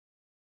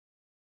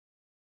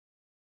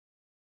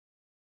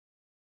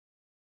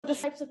The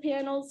types of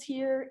panels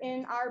here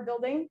in our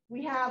building,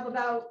 we have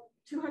about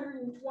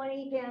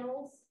 220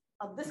 panels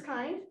of this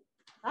kind.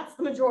 That's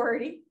the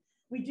majority.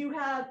 We do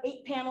have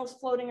 8 panels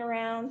floating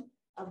around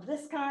of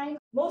this kind.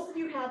 Most of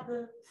you have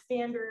the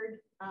standard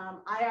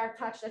IR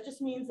touch. That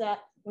just means that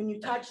when you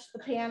touch the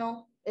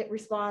panel, it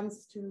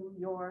responds to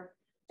your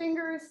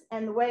fingers.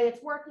 And the way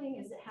it's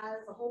working is it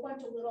has a whole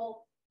bunch of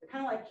little, they're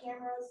kind of like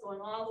cameras going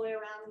all the way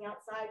around the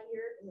outside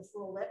here in this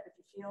little lip. If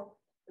you feel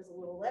there's a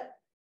little lip.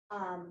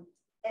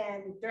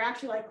 And they're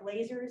actually like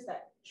lasers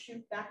that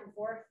shoot back and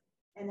forth.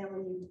 And then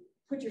when you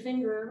put your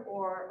finger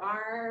or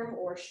arm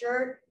or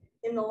shirt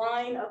in the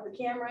line of the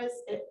cameras,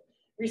 it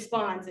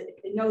responds.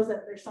 It knows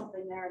that there's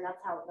something there, and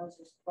that's how it knows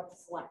what to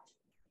select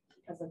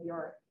because of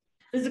your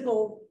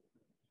physical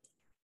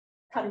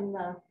cutting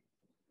the,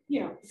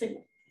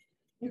 signal.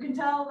 You can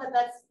tell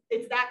that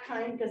it's that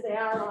kind because they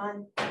are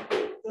on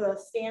the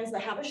stands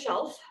that have a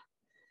shelf.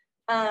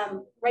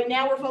 Right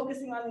now we're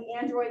focusing on the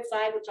Android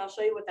side, which I'll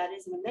show you what that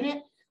is in a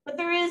minute. But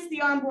there is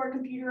the onboard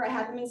computer. I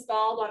have them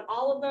installed on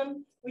all of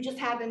them. We just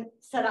haven't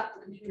set up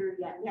the computer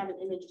yet. We haven't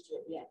imaged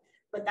it yet,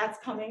 but that's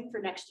coming for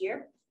next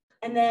year.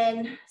 And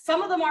then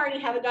some of them already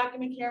have a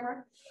document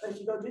camera. But if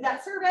you go do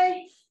that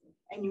survey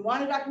and you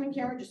want a document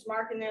camera, just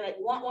mark in there that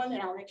you want one,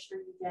 and I'll make sure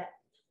you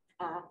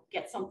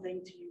get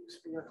something to use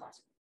for your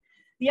classroom.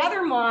 The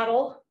other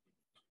model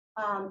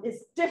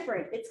is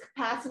different. It's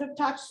capacitive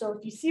touch. So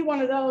if you see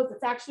one of those,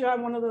 it's actually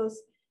on one of those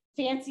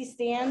fancy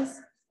stands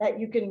that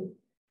you can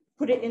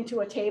put it into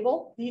a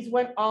table. These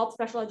went all to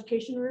special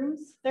education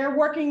rooms. They're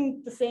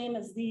working the same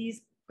as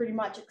these pretty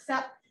much,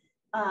 except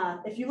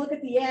if you look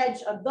at the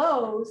edge of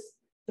those,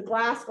 the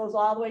glass goes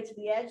all the way to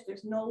the edge.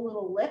 There's no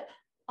little lip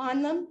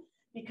on them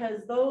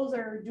because those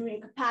are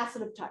doing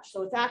capacitive touch.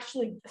 So it's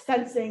actually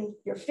sensing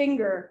your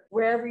finger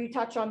wherever you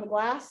touch on the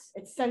glass.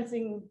 It's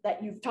sensing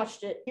that you've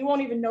touched it. You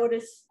won't even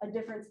notice a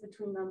difference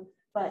between them,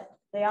 but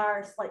they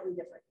are slightly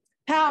different.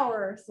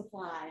 Power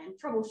supply and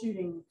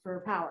troubleshooting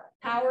for power.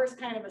 Power is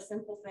kind of a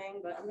simple thing,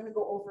 but I'm going to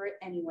go over it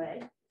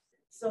anyway.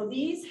 So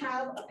these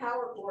have a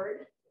power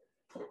cord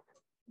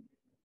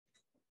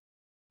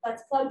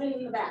that's plugged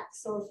in the back.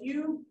 So if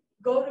you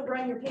go to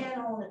run your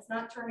panel and it's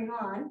not turning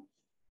on,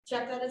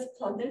 check that it's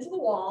plugged into the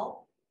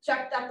wall.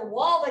 Check that the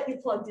wall that you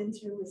plugged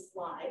into is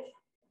live.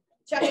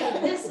 Check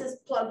that this is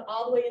plugged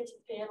all the way into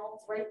the panel.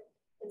 It's right,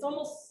 it's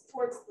almost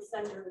towards the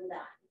center of the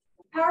back.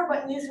 Power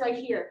button is right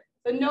here.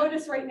 But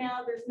notice right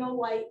now, there's no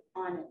light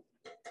on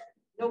it,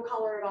 no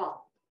color at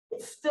all.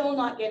 It's still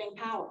not getting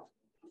power,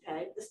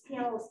 okay? This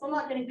panel is still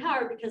not getting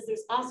power because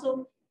there's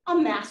also a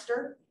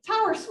master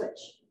power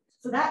switch.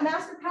 So that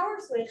master power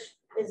switch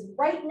is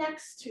right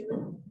next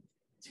to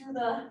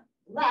the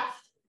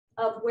left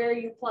of where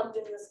you plugged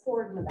in this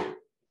cord in the back.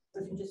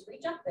 So if you just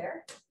reach up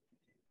there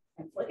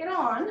and flick it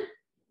on,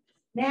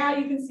 now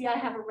you can see I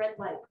have a red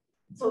light.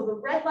 So the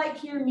red light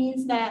here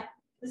means that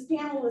this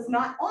panel is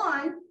not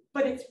on,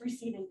 but it's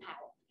receiving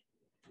power.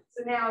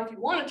 So now if you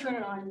want to turn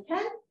it on, you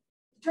can.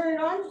 Turn it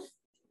on, just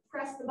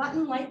press the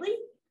button lightly.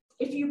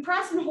 If you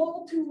press and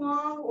hold too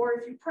long, or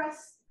if you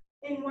press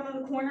in one of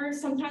the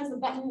corners, sometimes the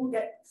button will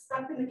get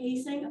stuck in the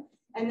casing,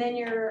 and then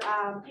your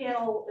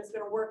panel is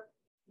going to work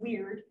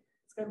weird.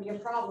 It's going to be a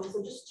problem.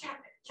 So just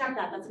check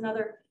that. That's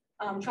another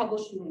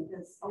troubleshooting,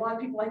 because a lot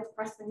of people like to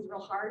press things real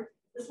hard.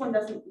 This one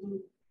doesn't need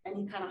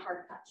any kind of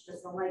hard touch,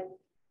 just a light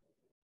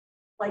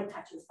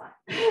touch is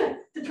fine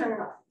to turn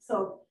it on.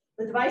 So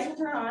the device will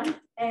turn on,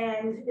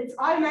 and it's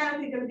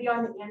automatically going to be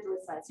on the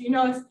Android side. So you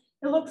notice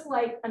it looks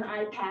like an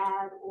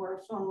iPad or a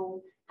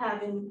phone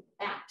having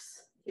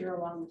apps here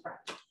along the front.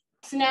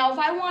 So now if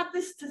I want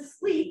this to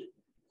sleep,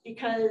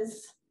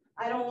 because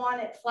I don't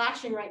want it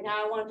flashing right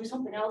now, I want to do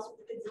something else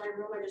with the kids in my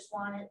room, I just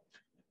want it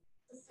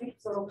to sleep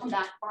so it'll come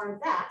back on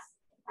fast.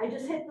 I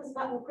just hit this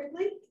button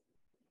quickly,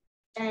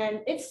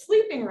 and it's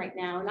sleeping right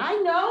now. And I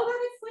know that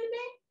it's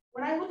sleeping.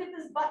 When I look at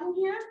this button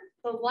here,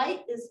 the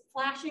light is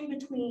flashing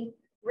between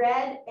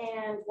red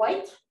and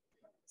white.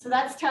 So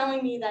that's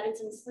telling me that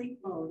it's in sleep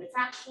mode. It's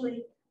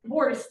actually, the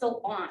board is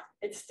still on.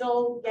 It's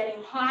still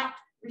getting hot,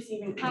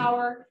 receiving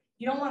power.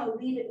 You don't want to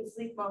leave it in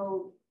sleep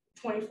mode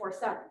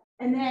 24/7.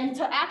 And then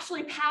to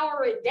actually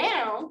power it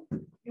down,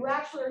 you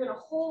actually are going to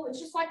hold, it's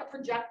just like a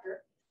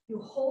projector. You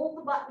hold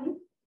the button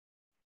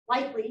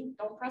lightly,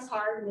 don't press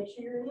hard, and make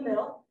sure you're in the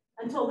middle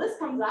until this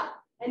comes up.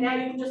 And now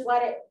you can just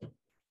let it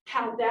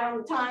count down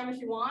the time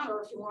if you want,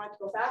 or if you want it to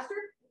go faster,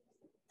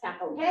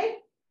 tap OK,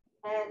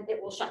 and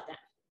it will shut down.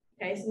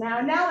 Okay, so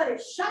now that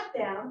it's shut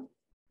down,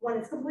 when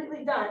it's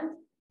completely done,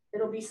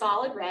 it'll be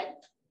solid red,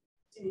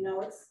 so you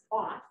know it's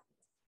off.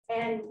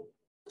 And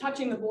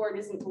touching the board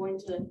isn't going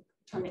to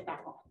turn it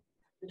back on.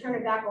 To turn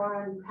it back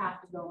on, you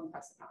have to go and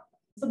press the power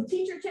button. Some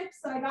teacher tips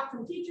that I got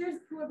from teachers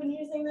who have been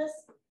using this.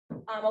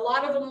 A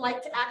lot of them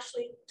like to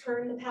actually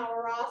turn the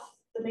power off,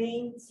 the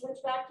main switch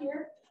back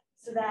here,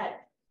 so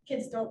that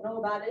kids don't know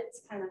about it.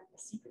 It's kind of a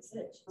secret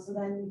switch. So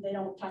then they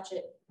don't touch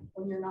it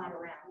when you're not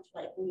around,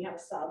 like when you have a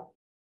sub.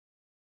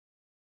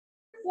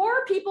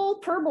 4 people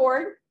per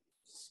board,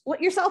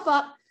 split yourself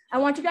up. I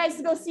want you guys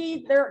to go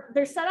see,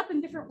 they're set up in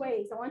different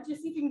ways. I want you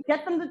to see if you can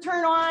get them to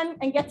turn on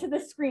and get to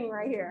this screen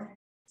right here.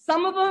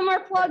 Some of them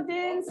are plugged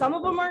in, some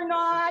of them are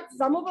not,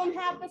 some of them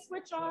have the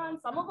switch on,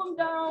 some of them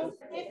don't.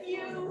 If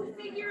you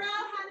figure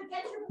out how to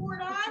get your board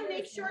on,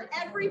 make sure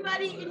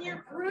everybody in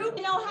your group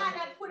know how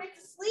to put it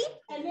to sleep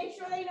and make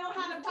sure they know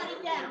how to put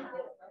it down.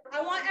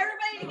 I want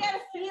everybody to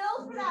get a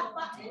feel for that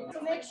button,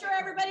 so make sure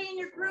everybody in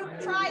your group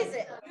tries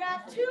it. You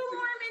have 2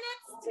 more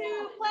minutes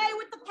to play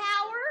with the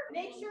power.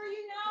 Make sure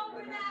you know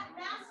where that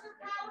master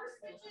power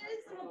switch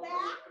is in the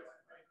back.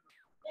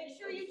 Make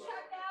sure you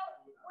check out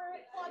where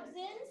it plugs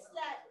in so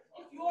that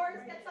if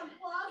yours gets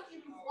unplugged,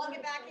 you can plug it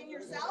back in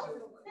yourself.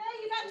 Okay,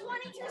 you got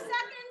 22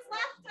 seconds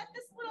left at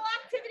this little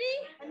activity,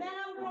 and then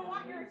I'm going to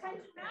want your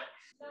attention back.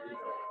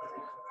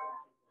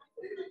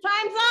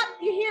 Time's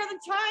up. You hear the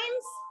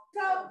chimes?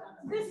 So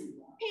this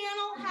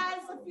panel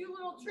has a few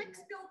little tricks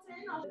built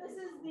in. This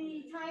is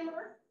the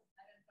timer,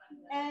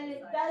 and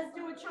it does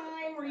do a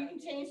chime, or you can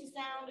change the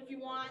sound if you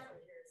want.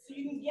 So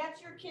you can get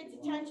your kids'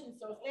 attention.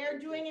 So if they're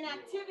doing an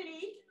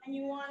activity and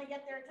you want to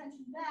get their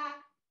attention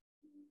back,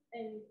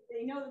 and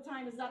they know the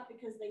time is up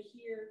because they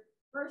hear,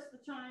 first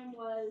the chime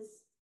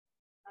was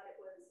that it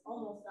was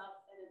almost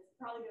up, and it's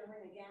probably going to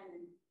ring again.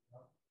 And,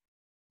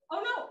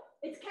 oh no,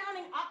 it's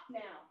counting up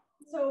now.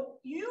 So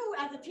you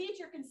as a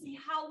teacher can see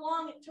how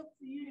long it took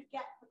for you to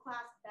get the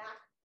class back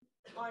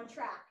on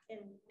track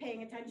and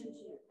paying attention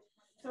to you.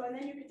 So, and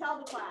then you can tell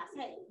the class,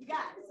 hey, you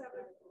got it.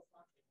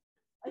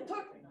 It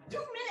took 2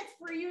 minutes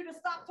for you to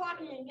stop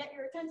talking and get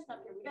your attention up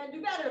here. We got to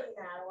do better than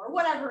that, or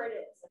whatever it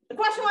is. The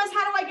question was,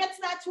 how do I get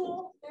to that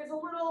tool? There's a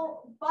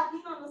little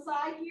button on the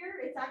side here.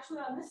 It's actually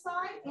on this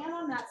side and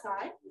on that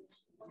side.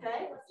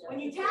 Okay. When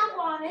you tap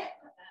on it,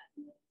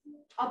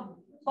 a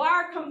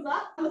bar comes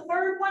up. The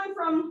third one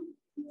from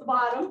the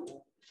bottom,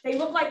 they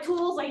look like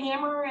tools, a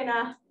hammer and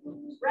a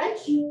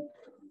wrench.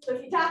 So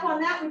if you tap on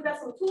that, we've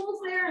got some tools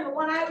there. And the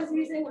one I was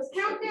using was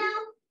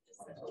countdown.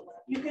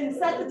 You can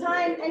set the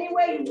time any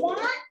way you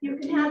want. You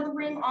can have the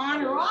ring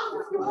on or off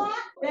if you want.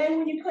 Then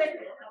when you click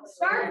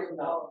start,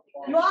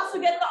 you also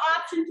get the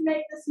option to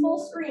make this full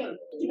screen.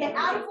 To get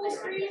out of full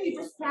screen, you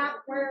just tap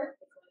where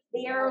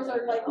the arrows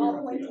are like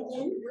all pointing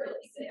in.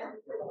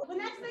 The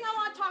next thing I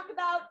want to talk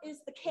about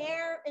is the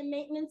care and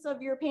maintenance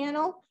of your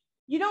panel.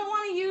 You don't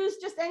want to use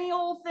just any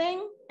old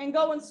thing and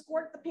go and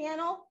squirt the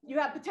panel. You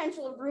have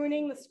potential of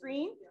ruining the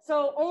screen.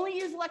 So only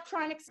use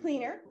electronics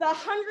cleaner. The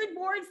 100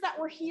 boards that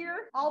were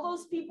here, all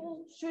those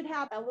people should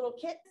have a little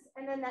kit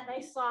and then that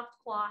nice soft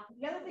cloth.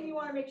 The other thing you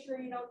want to make sure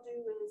you don't do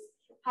is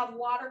have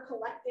water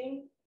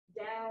collecting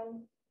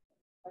down.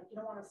 Like you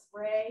don't want to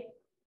spray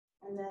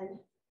and then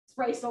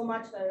spray so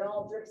much that it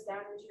all drips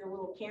down into your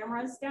little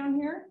cameras down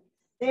here.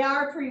 They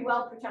are pretty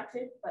well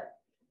protected, but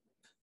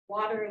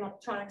water and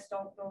electronics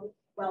don't go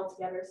well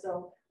together.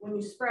 So when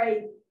you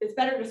spray, it's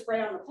better to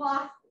spray on the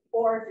cloth,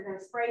 or if you're going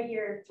to spray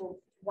here, to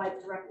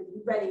wipe directly,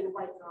 be ready to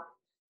wipe it off.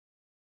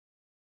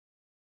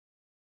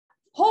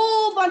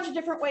 Whole bunch of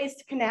different ways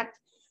to connect.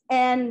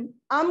 And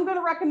I'm going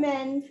to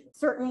recommend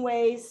certain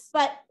ways,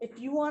 but if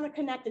you want to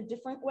connect a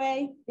different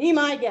way, be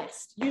my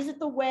guest. Use it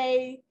the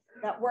way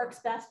that works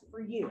best for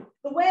you.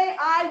 The way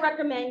I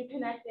recommend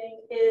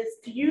connecting is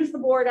to use the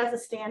board as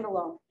a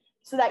standalone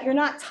so that you're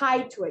not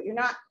tied to it. You're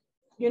not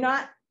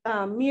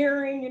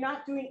mirroring, you're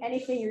not doing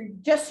anything, you're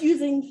just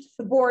using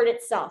the board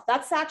itself.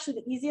 That's actually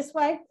the easiest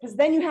way, because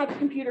then you have the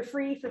computer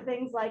free for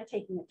things like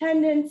taking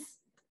attendance,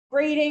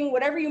 grading,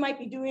 whatever you might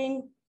be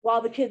doing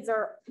while the kids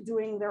are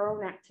doing their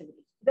own activity.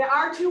 There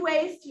are 2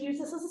 ways to use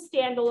this as a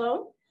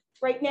standalone.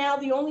 Right now,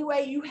 the only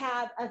way you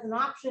have as an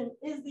option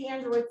is the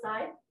Android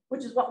side,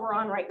 which is what we're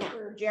on right now.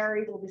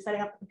 Jerry will be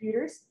setting up the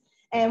computers.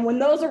 And when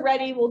those are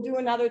ready, we'll do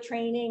another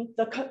training.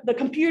 The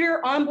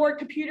computer, onboard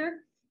computer,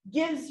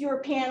 gives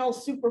your panel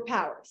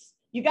superpowers.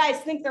 You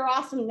guys think they're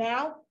awesome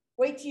now?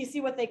 Wait till you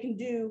see what they can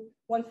do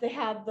once they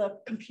have the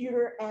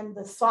computer and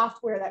the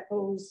software that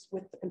goes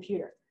with the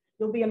computer.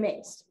 You'll be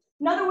amazed.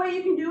 Another way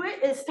you can do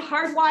it is to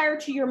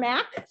hardwire to your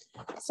Mac.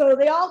 So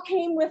they all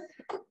came with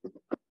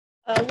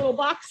a little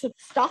box of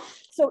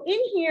stuff. So in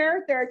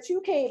here, there are 2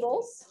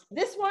 cables.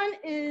 This one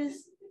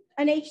is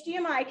an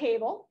HDMI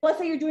cable. Let's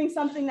say you're doing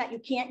something that you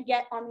can't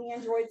get on the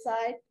Android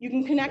side. You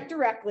can connect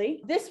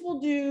directly. This will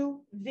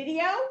do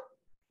video,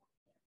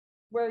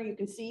 where you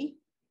can see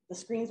the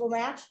screens will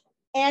match,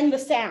 and the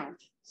sound.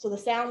 So the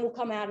sound will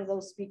come out of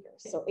those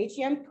speakers. So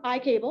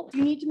HDMI cable.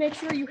 You need to make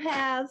sure you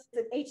have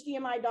an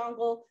HDMI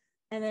dongle,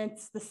 and then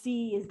the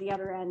C is the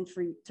other end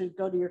for you to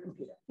go to your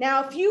computer.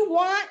 Now, if you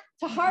want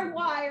to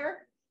hardwire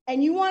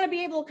and you want to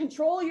be able to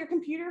control your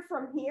computer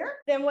from here,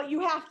 then what you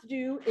have to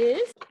do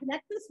is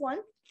connect this one,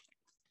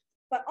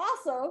 but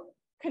also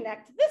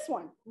connect this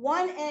one.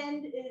 One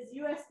end is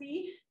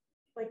USB,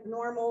 like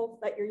normal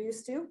that you're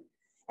used to,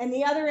 and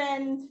the other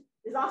end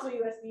is also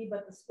USB,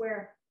 but the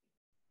square.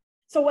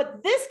 So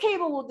what this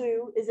cable will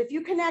do is if you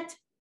connect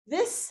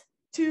this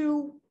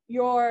to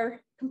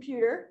your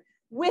computer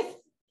with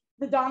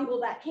the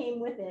dongle that came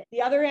with it,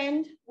 the other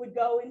end would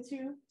go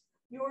into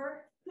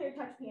your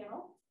ClearTouch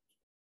panel.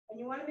 And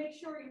you want to make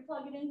sure you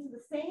plug it into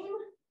the same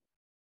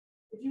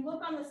If you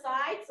look on the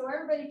side, so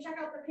everybody check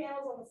out the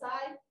panels on the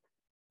side,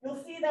 you'll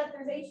see that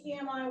there's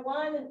HDMI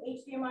 1 and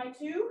HDMI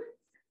 2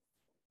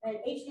 and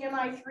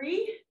HDMI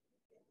 3.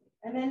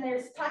 And then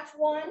there's touch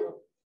 1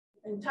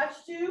 and touch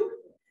 2.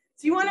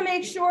 So you want to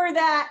make sure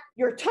that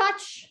your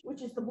touch,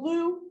 which is the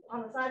blue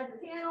on the side of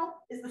the panel,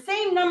 is the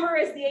same number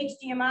as the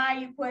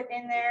HDMI you put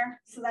in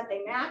there so that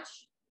they match.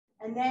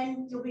 And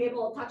then you'll be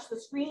able to touch the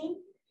screen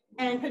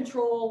and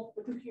control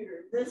the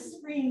computer. This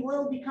screen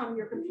will become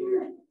your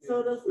computer.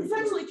 So they'll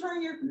essentially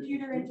turn your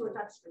computer into a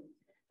touch screen.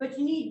 But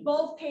you need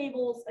both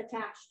cables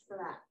attached for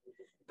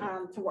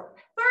that to work.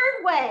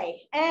 Third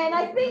way, and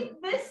I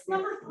think this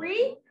number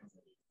 3,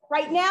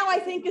 right now, I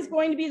think is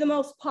going to be the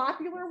most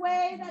popular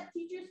way that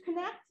teachers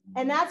connect.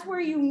 And that's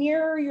where you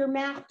mirror your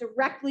Mac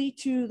directly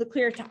to the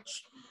ClearTouch.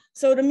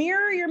 So to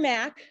mirror your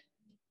Mac,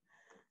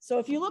 so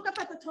if you look up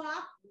at the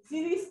top,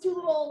 see these two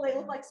little, they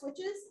look like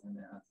switches?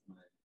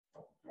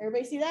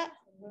 Everybody see that?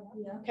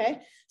 Yeah.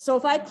 Okay. So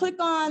if I click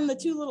on the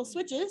two little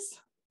switches,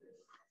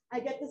 I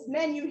get this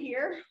menu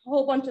here, a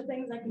whole bunch of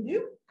things I can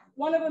do.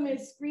 One of them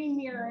is screen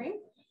mirroring.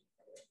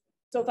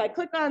 So if I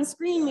click on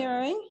screen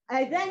mirroring,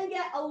 I then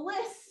get a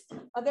list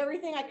of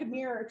everything I could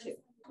mirror to.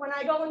 When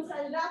I go and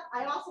set it up,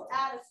 I also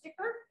add a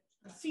sticker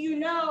so you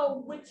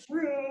know which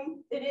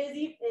room it is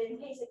in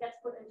case it gets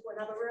put into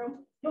another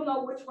room. You'll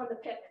know which one to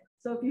pick.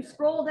 So if you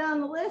scroll down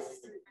the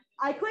list,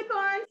 I click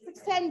on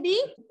 610B.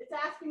 It's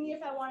asking me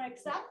if I want to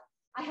accept.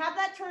 I have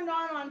that turned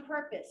on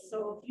purpose.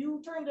 So if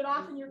you turned it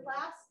off in your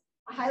class,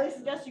 I highly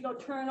suggest you go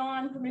turn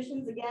on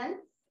permissions again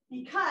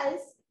because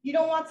you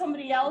don't want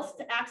somebody else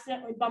to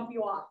accidentally bump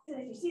you off.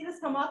 And if you see this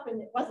come up and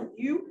it wasn't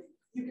you,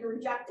 you can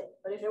reject it.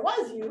 But if it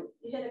was you,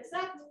 you hit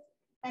accept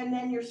and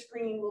then your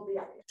screen will be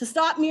up. To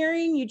stop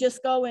mirroring, you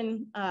just go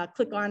and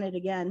click on it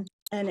again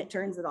and it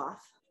turns it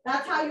off.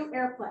 That's how you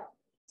AirPlay.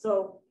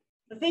 So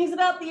the things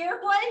about the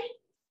AirPlay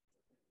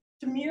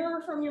to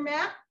mirror from your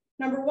Mac,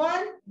 number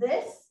 1,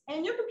 this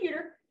and your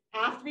computer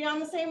have to be on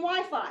the same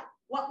Wi-Fi.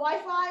 What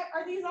Wi-Fi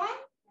are these on?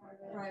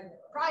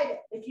 Private.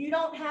 If you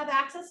don't have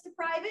access to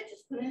private,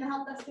 just put in a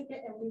help desk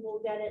ticket and we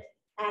will get it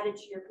added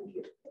to your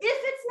computer. If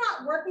it's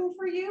not working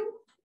for you,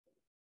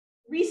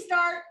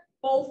 restart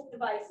both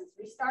devices.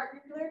 Restart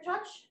your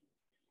ClearTouch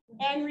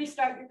and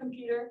restart your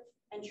computer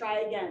and try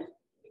again.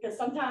 Because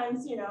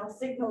sometimes, you know,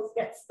 signals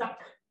get stuck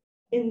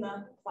in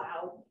the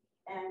cloud.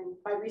 And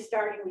by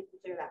restarting, we can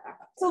clear that back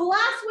up. So the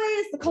last way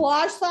is the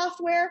collage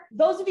software.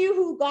 Those of you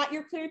who got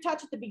your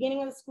ClearTouch at the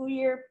beginning of the school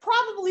year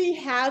probably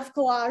have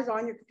collage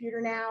on your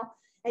computer now.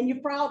 And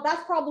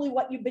that's probably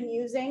what you've been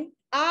using.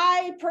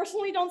 I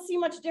personally don't see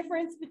much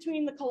difference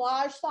between the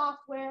collage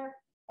software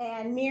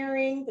and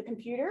mirroring the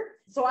computer.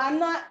 So I'm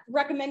not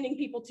recommending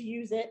people to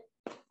use it.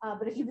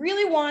 But if you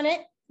really want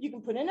it, you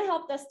can put in a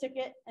help desk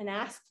ticket and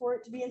ask for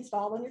it to be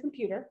installed on your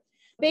computer.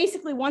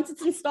 Basically, once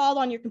it's installed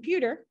on your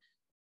computer,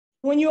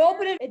 when you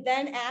open it, it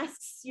then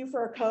asks you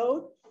for a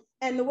code.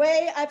 And the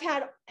way I've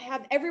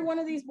have every one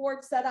of these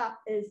boards set up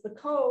is the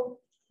code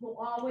will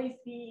always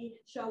be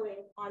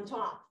showing on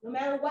top. No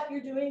matter what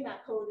you're doing,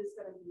 that code is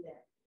going to be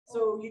there.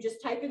 So you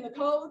just type in the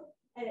code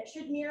and it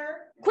should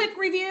mirror. Quick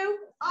review.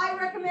 I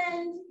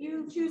recommend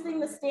you choosing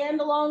the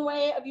standalone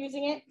way of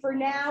using it. For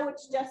now,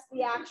 it's just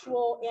the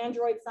actual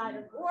Android side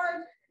of the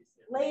board.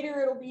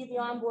 Later, it'll be the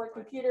onboard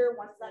computer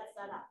once that's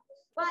set up.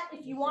 But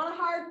if you want to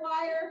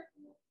hardwire,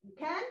 you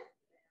can.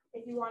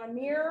 If you want to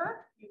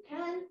mirror, you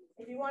can.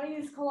 If you want to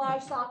use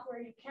collage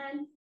software, you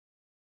can.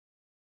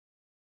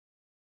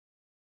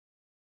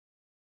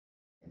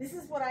 This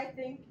is what I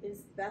think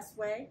is the best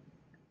way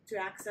to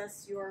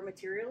access your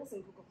materials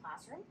in Google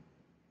Classroom.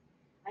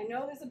 I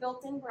know there's a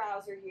built-in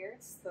browser here.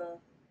 It's the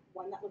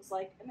one that looks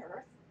like an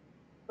Earth,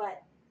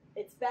 but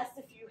it's best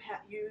if you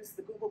use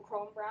the Google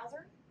Chrome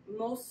browser.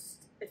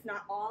 Most, if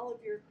not all,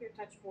 of your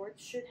ClearTouch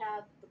boards should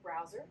have the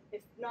browser.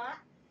 If not,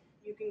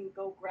 you can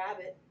go grab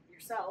it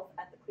yourself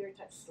at the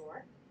ClearTouch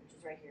store, which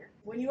is right here.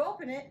 When you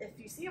open it, if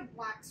you see a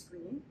black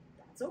screen,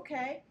 that's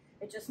okay.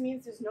 It just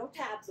means there's no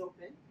tabs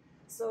open.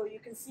 So you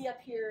can see up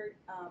here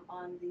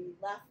on the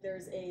left,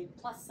 there's a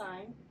plus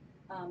sign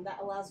that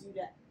allows you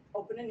to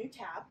open a new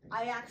tab.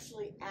 I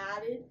actually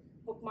added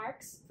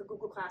bookmarks for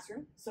Google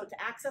Classroom. So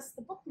to access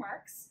the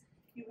bookmarks,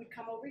 you would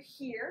come over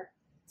here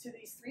to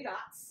these 3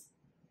 dots,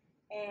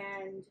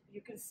 and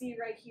you can see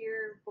right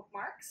here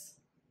bookmarks.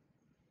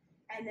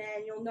 And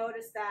then you'll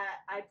notice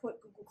that I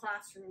put Google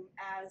Classroom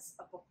as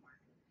a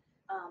bookmark.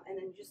 And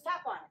then you just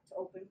tap on it to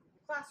open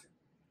Google Classroom.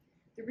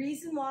 The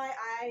reason why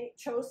I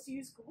chose to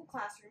use Google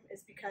Classroom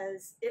is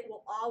because it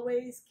will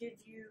always give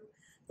you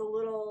the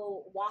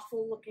little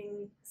waffle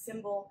looking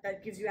symbol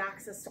that gives you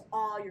access to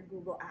all your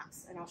Google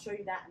apps. And I'll show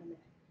you that in a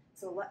minute.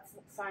 So let's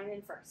sign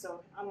in first.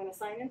 So I'm going to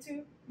sign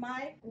into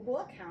my Google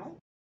account.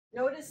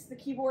 Notice the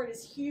keyboard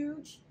is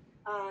huge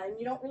and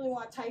you don't really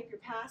want to type your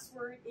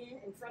password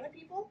in front of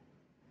people.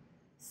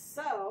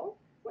 So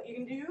what you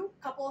can do,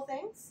 a couple of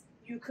things.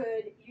 You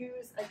could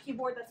use a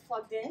keyboard that's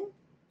plugged in.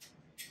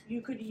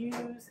 You could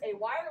use a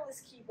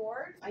wireless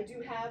keyboard. I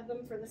do have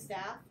them for the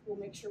staff. We'll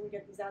make sure we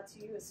get these out to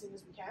you as soon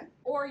as we can.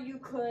 Or you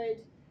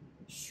could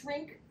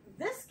shrink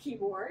this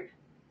keyboard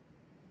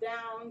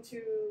down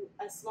to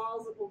as small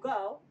as it will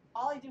go.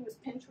 All I do is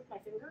pinch with my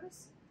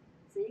fingers.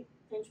 See,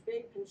 pinch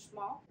big, pinch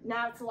small.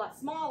 Now it's a lot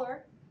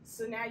smaller,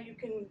 so now you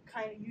can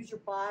kind of use your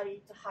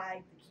body to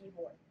hide the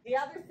keyboard. The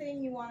other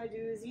thing you want to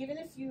do is, even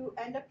if you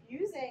end up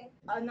using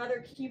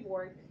another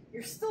keyboard,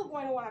 you're still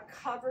going to want to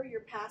cover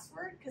your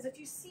password, because if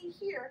you see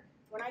here,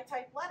 when I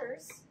type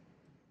letters,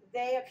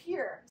 they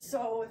appear.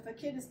 So if a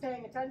kid is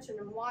paying attention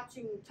and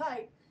watching you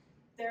type,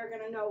 they're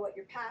going to know what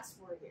your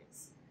password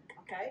is.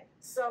 Okay?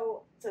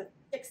 So to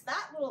fix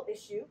that little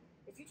issue,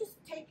 if you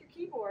just take your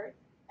keyboard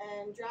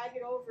and drag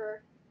it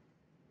over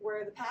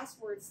where the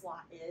password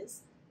slot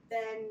is,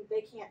 then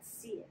they can't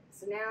see it.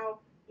 So now,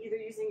 either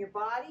using your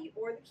body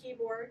or the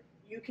keyboard,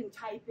 you can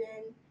type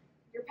in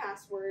your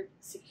password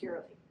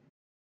securely.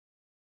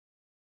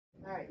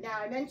 All right, now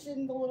I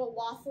mentioned the little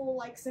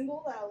waffle-like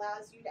symbol that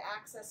allows you to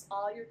access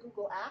all your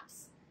Google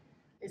apps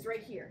is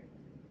right here.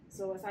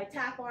 So if I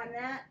tap on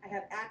that, I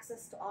have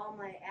access to all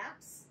my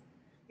apps.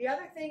 The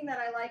other thing that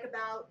I like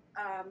about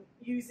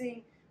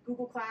using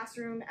Google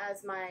Classroom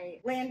as my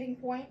landing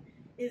point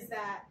is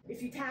that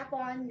if you tap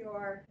on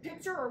your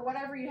picture or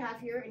whatever you have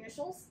here,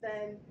 initials,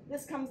 then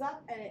this comes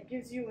up and it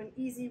gives you an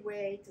easy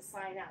way to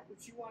sign out,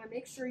 which you want to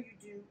make sure you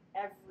do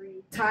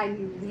every time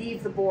you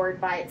leave the board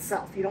by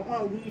itself. You don't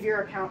want to leave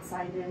your account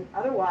signed in.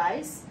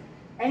 Otherwise,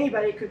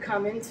 anybody could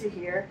come into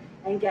here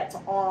and get to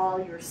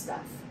all your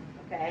stuff,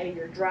 okay?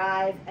 Your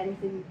drive,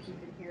 anything you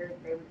keep in here,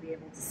 they would be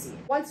able to see.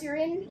 Once you're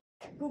in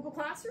Google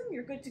Classroom,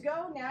 you're good to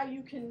go. Now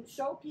you can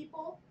show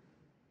people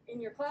in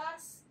your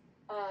class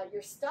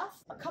your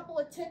stuff. A couple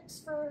of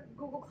tips for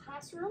Google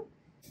Classroom.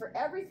 For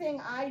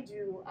everything I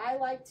do, I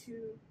like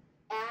to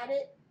add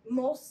it,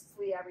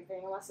 mostly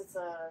everything, unless it's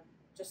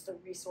just a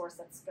resource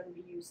that's going to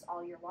be used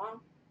all year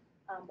long.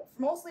 But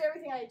for mostly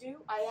everything I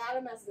do, I add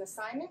them as an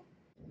assignment,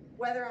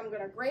 whether I'm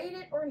going to grade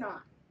it or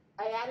not.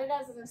 I add it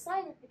as an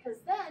assignment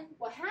because then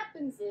what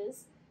happens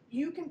is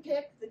you can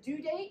pick the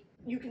due date.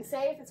 You can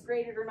say if it's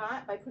graded or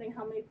not by putting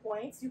how many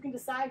points. You can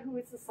decide who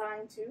it's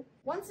assigned to.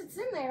 Once it's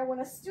in there, when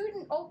a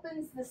student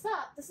opens this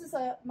up, this is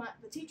the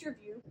teacher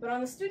view, but on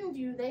the student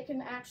view, they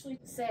can actually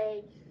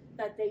say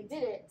that they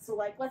did it. So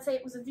like, let's say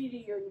it was a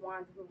video you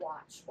wanted them to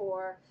watch,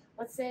 or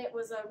let's say it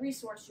was a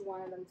resource you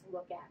wanted them to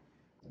look at.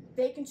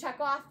 They can check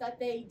off that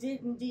they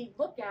did indeed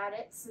look at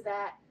it so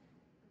that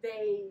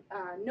they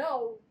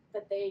know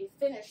that they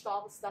finished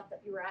all the stuff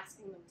that you were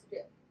asking them to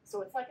do.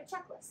 So it's like a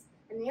checklist.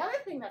 And the other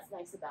thing that's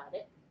nice about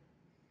it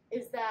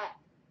is that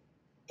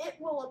it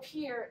will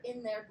appear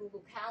in their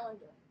Google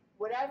Calendar.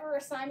 Whatever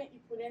assignment you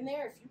put in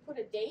there, if you put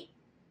a date,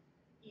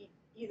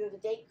 either the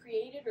date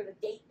created or the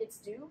date it's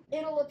due,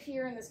 it'll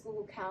appear in this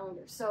Google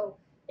Calendar. So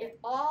if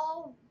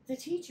all the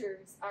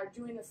teachers are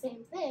doing the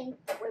same thing,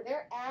 where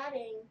they're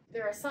adding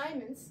their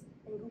assignments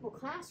in Google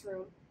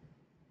Classroom,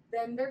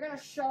 then they're going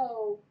to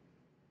show,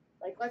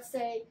 like let's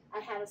say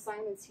I had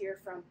assignments here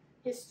from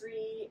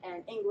history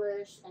and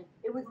English, and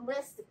it would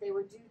list, if they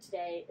were due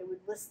today, it would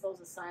list those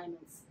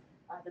assignments,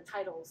 the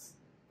titles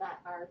that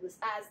are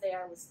as they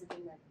are listed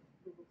in the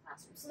Google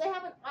Classroom. So they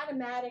have an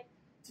automatic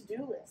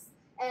to-do list.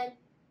 And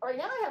right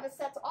now I have it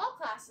set to all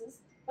classes,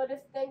 but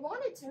if they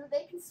wanted to,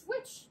 they can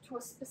switch to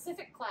a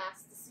specific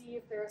class to see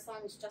if their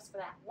assignment's just for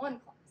that one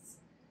class.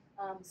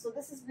 So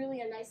this is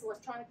really a nice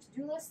electronic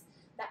to-do list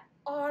that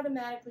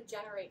automatically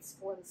generates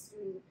for the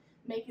student,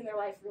 making their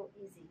life real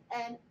easy.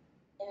 And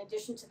in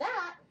addition to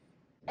that,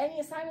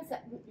 any assignments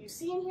that you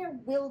see in here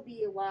will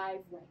be a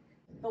live link.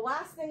 The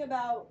last thing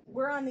about,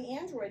 we're on the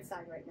Android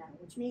side right now,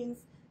 which means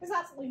there's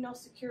absolutely no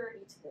security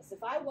to this.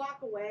 If I walk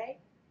away,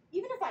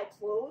 even if I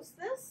close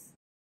this,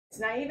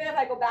 so now even if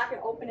I go back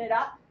and open it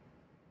up,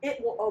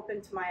 it will open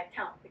to my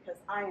account because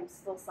I am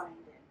still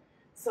signed in.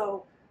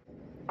 So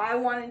I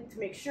wanted to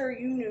make sure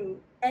you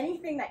knew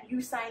anything that you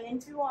sign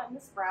into on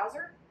this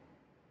browser,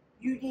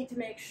 you need to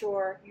make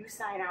sure you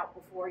sign out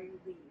before you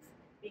leave,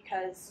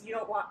 because you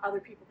don't want other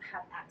people to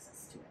have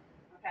access to it,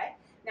 okay?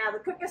 Now, the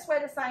quickest way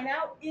to sign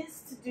out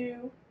is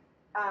to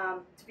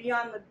be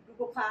on the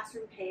Google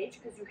Classroom page,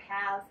 because you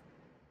have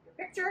your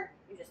picture,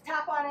 you just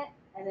tap on it,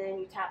 and then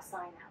you tap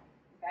sign out,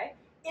 okay?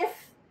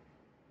 If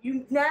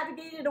you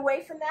navigated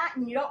away from that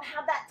and you don't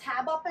have that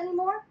tab up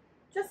anymore,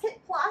 just hit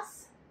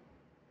plus,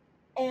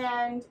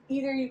 and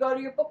either you go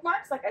to your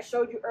bookmarks, like I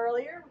showed you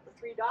earlier with the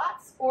 3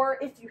 dots, or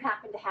if you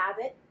happen to have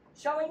it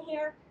showing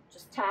here,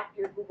 just tap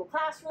your Google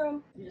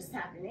Classroom, you just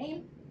tap your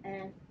name,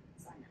 and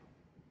sign out.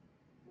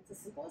 It's as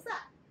simple as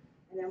that.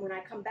 And then when I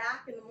come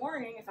back in the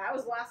morning, if I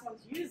was the last one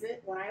to use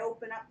it, when I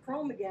open up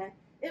Chrome again,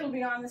 it'll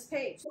be on this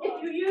page.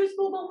 If you use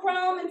Google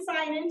Chrome and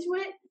sign into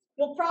it,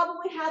 you'll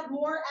probably have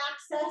more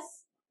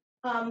access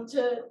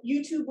to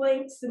YouTube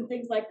links and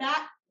things like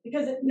that,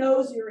 because it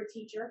knows you're a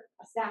teacher,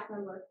 a staff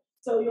member.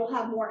 So you'll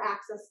have more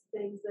access to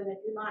things than if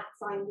you're not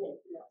signed in.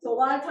 So a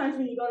lot of times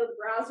when you go to the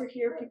browser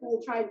here, people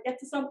will try to get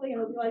to something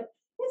and it'll be like,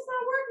 it's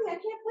not working,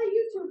 I can't play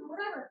YouTube or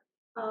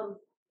whatever.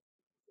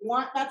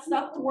 Want that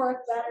stuff to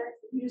work better,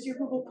 use your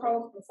Google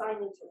Chrome and sign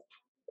into it.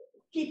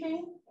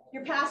 Keeping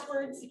your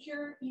password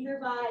secure either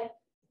by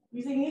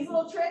Using these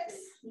little tricks,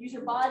 use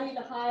your body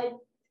to hide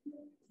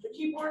the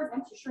keyboard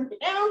once you shrink it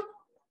down,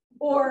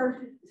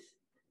 or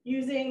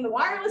using the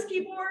wireless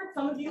keyboard.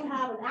 Some of you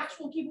have an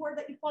actual keyboard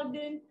that you plugged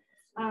in.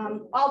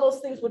 All those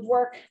things would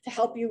work to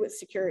help you with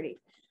security.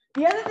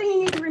 The other thing you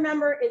need to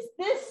remember is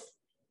this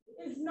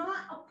is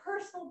not a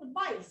personal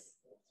device.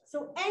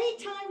 So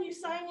anytime you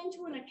sign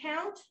into an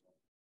account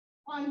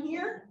on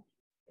here,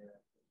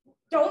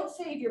 don't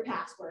save your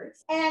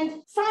passwords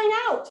and sign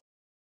out.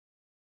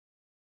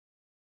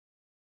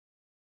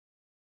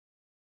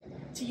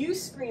 To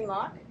use Screen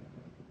Lock,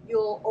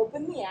 you'll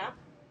open the app,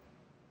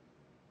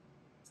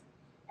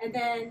 and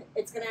then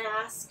it's going to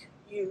ask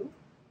you,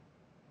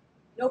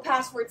 no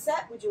password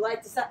set, would you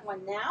like to set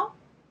one now?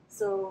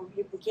 So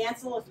you can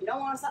cancel if you don't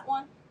want to set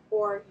one,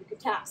 or you can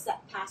tap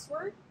set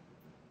password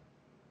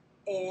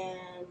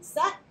and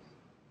set.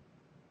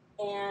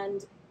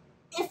 And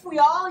if we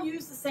all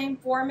use the same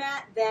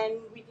format, then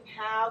we can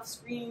have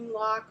Screen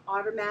Lock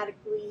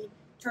automatically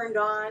turned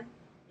on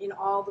in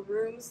all the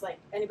rooms. Like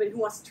anybody who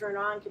wants to turn it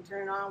on can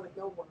turn it on with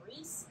no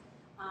worries.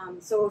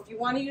 So if you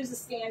want to use the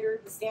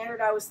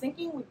standard I was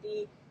thinking would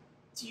be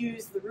to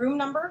use the room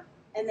number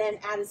and then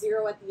add a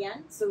 0 at the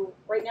end. So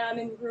right now I'm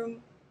in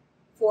room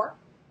 4.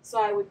 So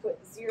I would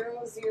put 0040.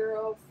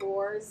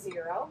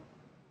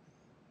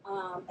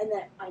 And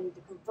then I need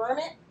to confirm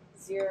it,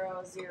 0040,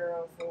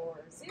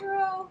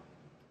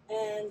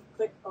 and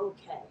click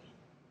OK.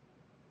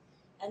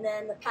 And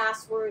then the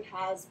password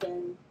has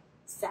been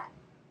set.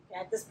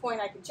 At this point,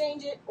 I can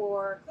change it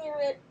or clear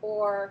it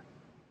or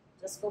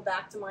just go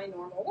back to my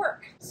normal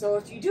work. So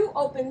if you do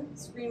open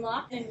Screen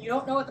Lock and you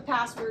don't know what the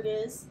password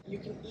is, you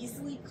can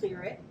easily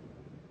clear it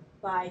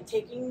by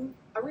taking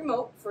a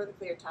remote for the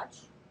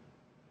ClearTouch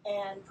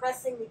and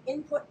pressing the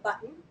input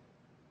button,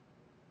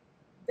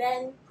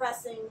 then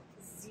pressing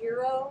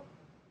 0,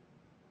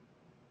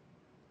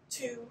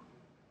 2,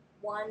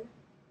 1,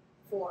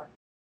 4.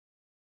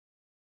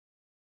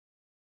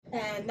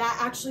 And that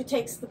actually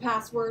takes the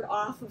password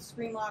off of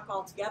Screen Lock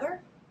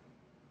altogether.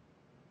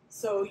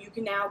 So you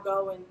can now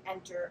go and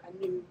enter a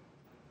new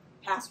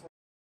password.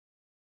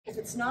 If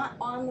it's not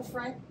on the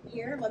front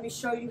here, let me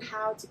show you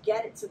how to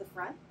get it to the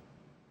front.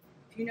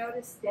 If you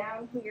notice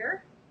down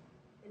here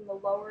in the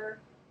lower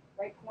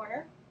right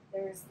corner,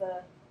 there's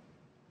the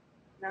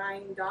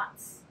 9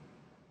 dots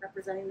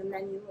representing the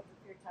menu of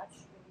the ClearTouch.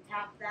 When you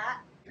tap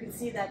that, you can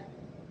see that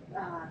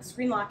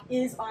Screen Lock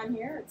is on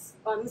here. It's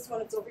on this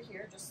one, it's over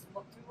here. Just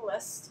look through the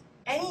list.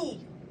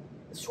 Any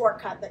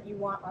shortcut that you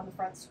want on the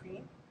front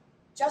screen,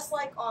 just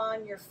like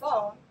on your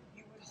phone,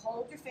 you would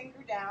hold your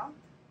finger down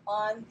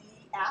on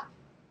the app,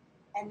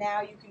 and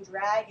now you can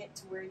drag it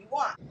to where you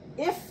want.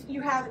 If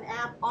you have an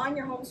app on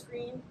your home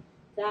screen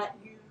that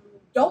you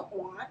don't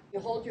want, you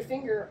hold your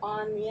finger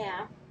on the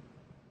app,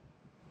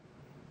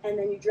 and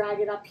then you drag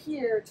it up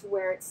here to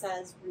where it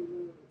says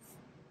remove.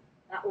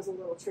 That was a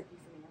little tricky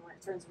for me. And when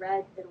it turns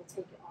red, it'll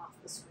take it off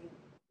the screen.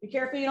 Be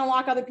careful you don't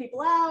lock other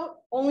people out.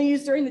 Only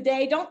use during the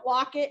day. Don't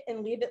lock it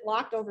and leave it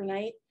locked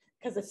overnight,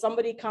 because if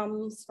somebody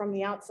comes from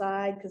the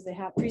outside because they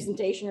have a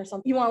presentation or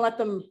something, you want to let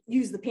them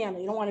use the panel.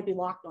 You don't want to be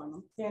locked on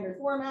them. Standard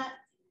format,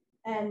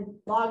 and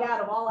log out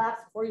of all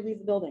apps before you leave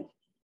the building.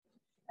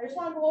 I just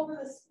want to go over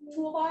this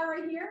toolbar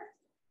right here.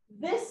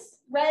 This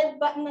red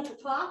button at the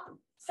top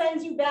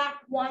sends you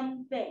back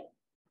one thing.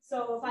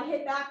 So if I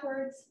hit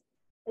backwards,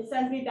 it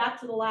sends me back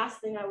to the last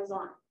thing I was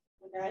on.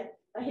 Okay?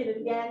 If I hit it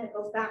again, it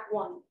goes back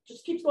one.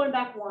 Just keeps going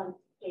back one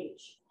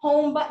page.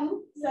 Home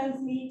button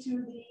sends me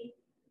to the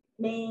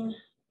main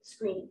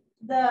screen.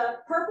 The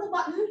purple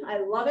button, I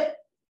love it,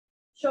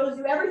 shows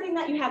you everything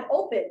that you have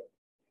open.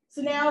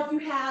 So now if you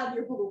have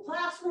your Google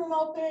Classroom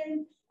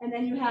open, and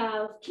then you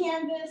have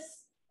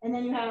Canvas, and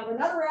then you have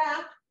another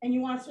app, and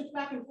you want to switch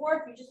back and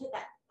forth, you just hit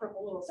that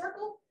purple little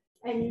circle,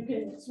 and you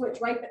can switch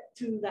right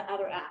to the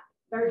other app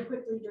very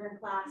quickly during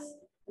class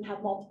and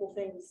have multiple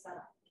things set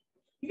up.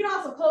 You can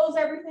also close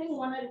everything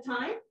one at a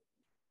time,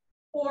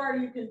 or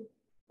you can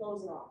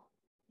close it all.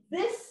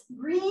 This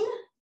green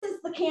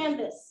is the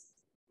canvas.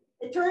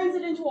 It turns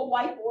it into a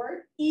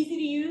whiteboard, easy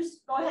to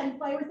use. Go ahead and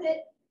play with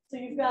it. So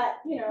you've got,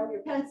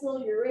 your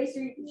pencil, your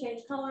eraser, you can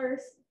change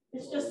colors.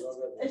 It's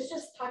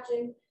just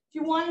touching. If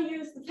you want to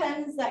use the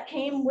pens that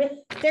came with,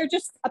 they're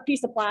just a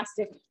piece of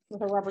plastic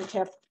with a rubber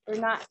tip.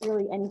 They're not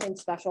really anything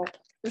special.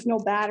 There's no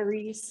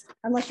batteries,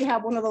 unless you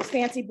have one of those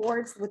fancy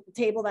boards with the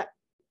table that,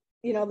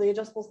 the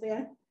adjustable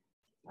stand.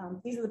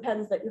 These are the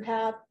pens that you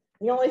have.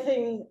 The only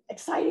thing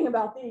exciting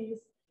about these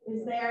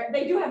is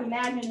they do have a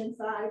magnet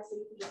inside, so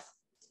you can just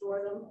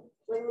store them.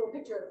 Like a little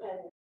picture of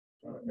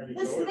the pen.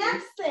 This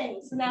next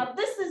thing, so now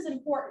this is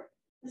important.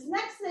 This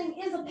next thing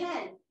is a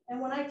pen.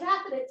 And when I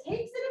tap it, it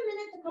takes it a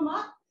minute to come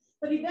up,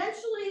 but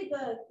eventually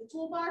the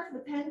toolbar for the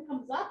pen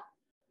comes up.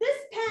 This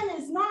pen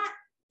is not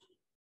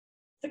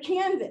the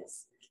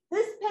canvas.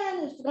 This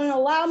pen is going to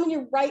allow me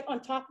to write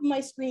on top of my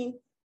screen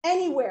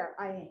anywhere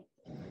I am.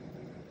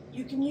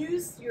 You can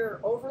use your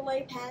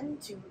overlay pen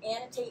to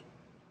annotate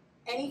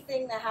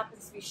anything that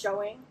happens to be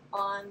showing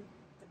on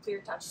the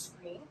ClearTouch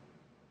screen.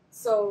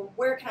 So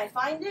where can I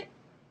find it?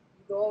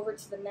 You go over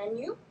to the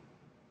menu,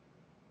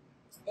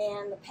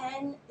 and the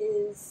pen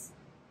is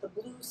the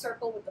blue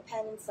circle with the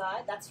pen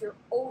inside. That's your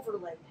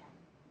overlay pen.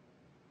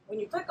 When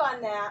you click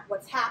on that,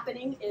 what's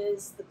happening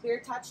is the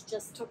ClearTouch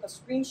just took a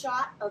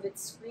screenshot of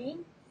its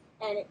screen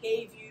and it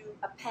gave you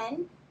a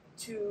pen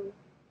to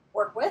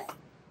work with.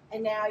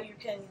 And now you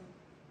can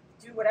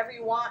do whatever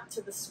you want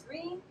to the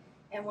screen.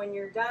 And when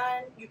you're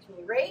done, you can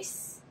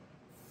erase.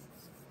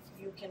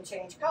 You can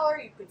change color.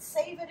 You could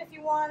save it if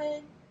you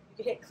wanted. You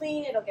could hit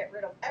clean. It'll get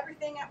rid of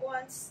everything at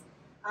once.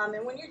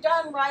 And when you're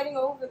done writing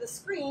over the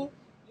screen,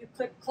 you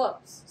click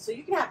close. So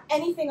you can have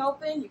anything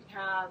open. You can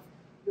have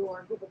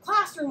your Google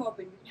Classroom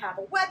open. You can have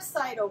a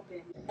website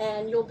open.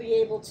 And you'll be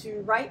able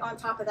to write on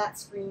top of that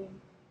screen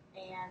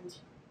and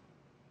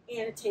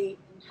annotate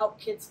and help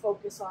kids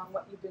focus on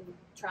what you've been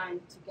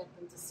trying to get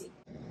them to see.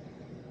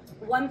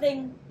 One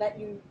thing that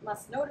you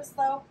must notice,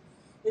 though,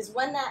 is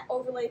when that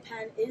overlay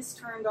pen is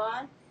turned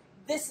on,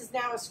 this is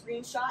now a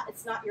screenshot.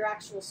 It's not your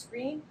actual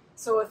screen.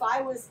 So if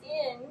I wanted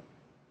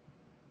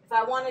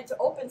to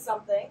open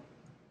something,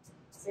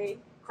 see,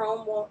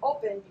 Chrome won't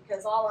open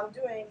because all I'm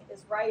doing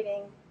is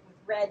writing with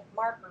red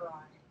marker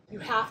on it. You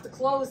have to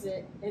close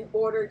it in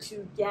order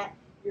to get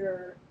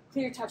your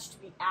ClearTouch to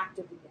be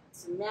active again.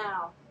 So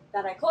now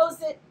that I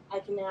closed it, I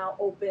can now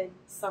open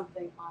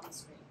something on the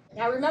screen.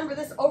 Now remember,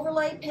 this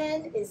overlay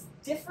pen is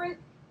different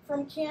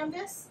from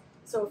Canvas.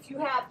 So if you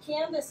have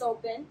Canvas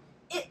open,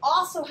 it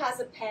also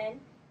has a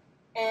pen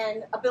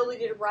and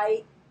ability to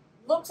write.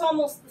 Looks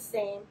almost the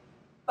same,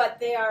 but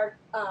they are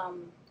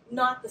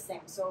not the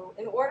same. So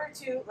in order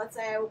to, let's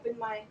say I open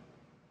my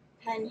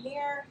pen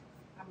here,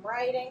 I'm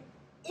writing.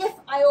 If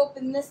I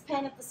open this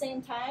pen at the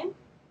same time,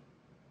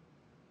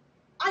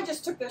 I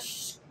just took a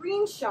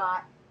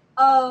screenshot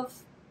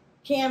of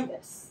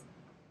Canvas.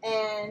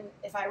 And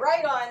if I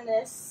write on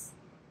this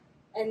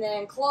and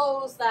then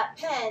close that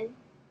pen,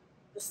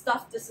 the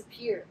stuff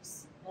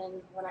disappears.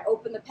 And when I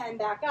open the pen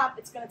back up,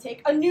 it's going to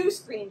take a new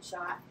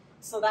screenshot,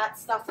 so that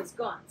stuff is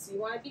gone. So you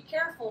want to be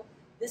careful.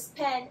 This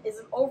pen is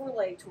an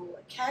overlay tool.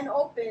 It can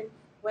open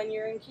when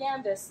you're in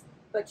Canvas,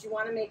 but you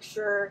want to make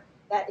sure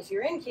that if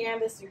you're in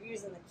Canvas, you're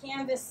using the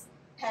Canvas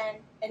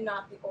pen and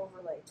not the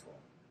overlay tool.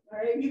 All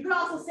right. You could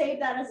also save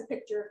that as a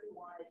picture if you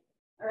wanted.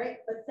 All right,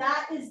 but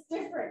that is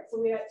different. So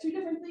we have two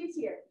different things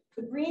here.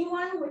 The green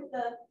one with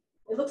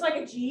it looks like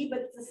a G,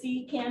 but it's a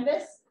C,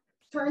 Canvas,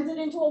 turns it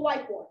into a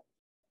whiteboard.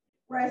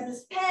 Whereas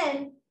this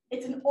pen,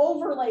 it's an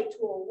overlay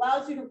tool,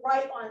 allows you to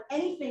write on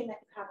anything that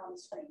you have on the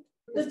screen.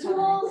 The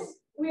tools,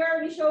 we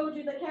already showed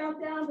you the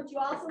countdown, but you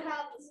also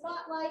have the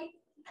spotlight,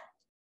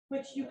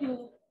 which you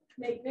can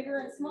make bigger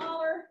and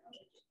smaller.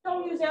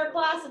 Don't use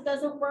AirClass, it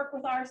doesn't work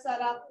with our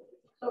setup,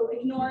 so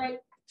ignore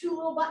it. Two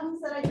little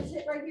buttons that I just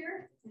hit right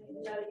here.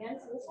 Do that again.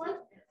 So this one,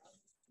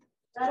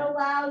 that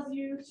allows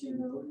you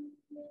to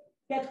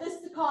get this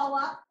to call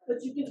up,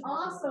 but you can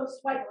also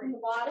swipe from the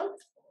bottom.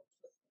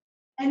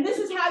 And this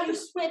is how you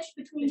switch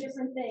between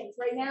different things.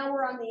 Right now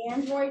we're on the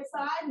Android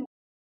side.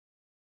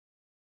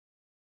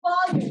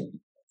 Volume.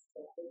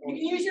 You can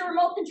use your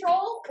remote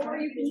control, or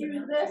you can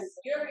use this.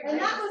 And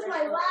that was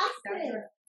my last thing.